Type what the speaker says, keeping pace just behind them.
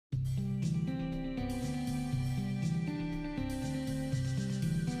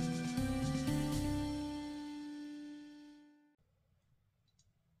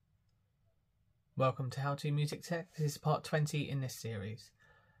Welcome to How To Music Tech. This is part 20 in this series.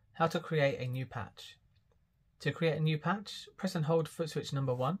 How to create a new patch. To create a new patch, press and hold foot switch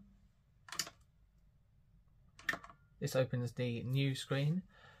number 1. This opens the new screen.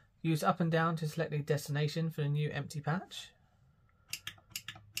 Use up and down to select the destination for the new empty patch.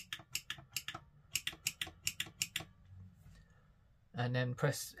 And then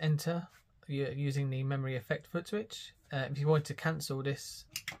press enter using the memory effect foot switch. If you want to cancel this,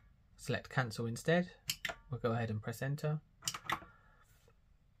 select cancel instead. We'll go ahead and press enter.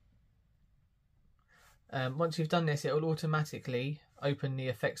 Once you've done this, it will automatically open the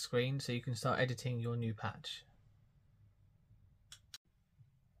effects screen so you can start editing your new patch.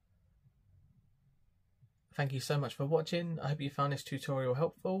 Thank you so much for watching. I hope you found this tutorial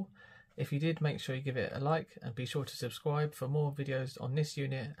helpful. If you did, make sure you give it a like and be sure to subscribe for more videos on this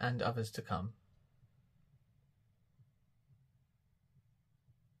unit and others to come.